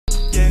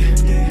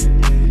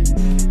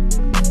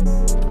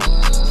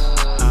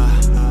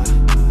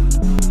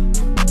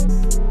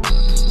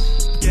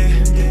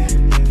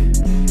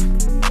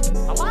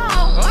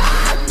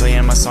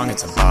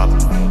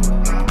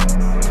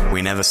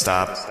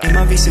stop. In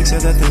my V6, yeah,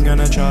 that thing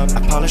gonna drop.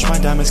 I polish my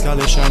diamonds, call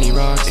it shiny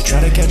rocks. They try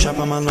to catch up,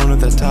 I'm alone at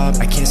the top.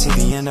 I can't see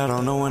the end, I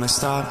don't know when to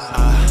stop.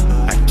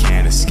 I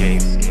can't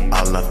escape.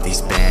 All of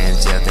these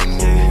bands, yeah, they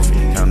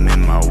move, come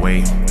in my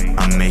way.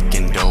 I'm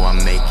making dough, I'm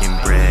making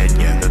bread,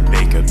 yeah, the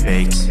baker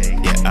bakes.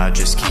 Yeah, I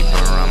just keep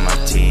her on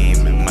my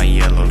team, my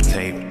yellow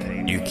tape.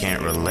 You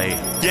can't relate.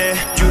 Yeah,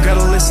 you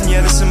gotta listen,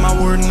 yeah, this is my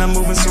word. And I'm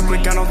moving so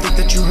quick, I don't think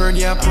that you heard.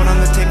 Yeah, I put on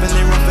the tape and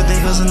they run for the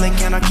hills and they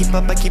cannot keep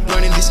up. I keep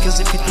learning these skills.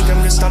 If you think I'm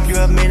gonna stop, you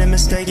have made a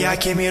mistake. Yeah, I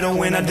came here to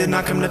win, I did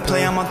not come to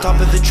play. I'm on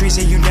top of the trees,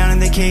 yeah, you down in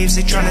the caves.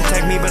 They tryna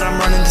tag me, but I'm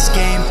running this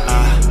game.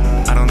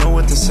 I don't know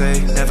what to say.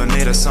 Never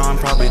made a song,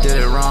 probably did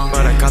it wrong,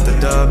 but I got the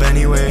dub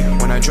anyway.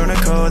 When I join a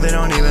code, they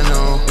don't even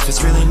know if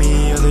it's really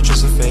me or they're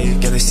just a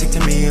fake. Yeah, they stick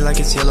to me like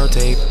it's yellow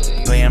tape.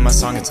 Playing my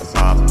song, it's a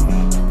pop.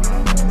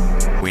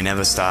 We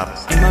never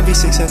stop. In my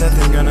V6, yeah, that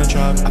thing gonna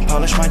drop. I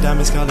polish my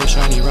diamonds, call it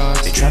shiny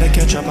rocks. They try to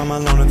catch up, I'm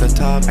alone at the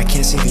top. I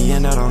can't see the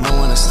end, I don't know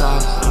when to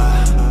stop.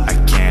 I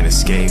can't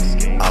escape.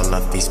 All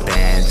of these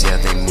bands, yeah,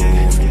 they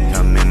move,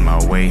 come in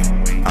my way.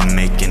 I'm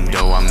making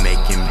dough, I'm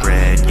making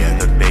bread, yeah,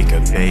 the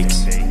baker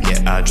bakes.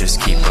 Yeah, I just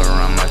keep her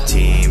on my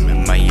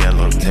team, my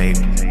yellow tape,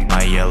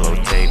 my yellow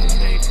tape.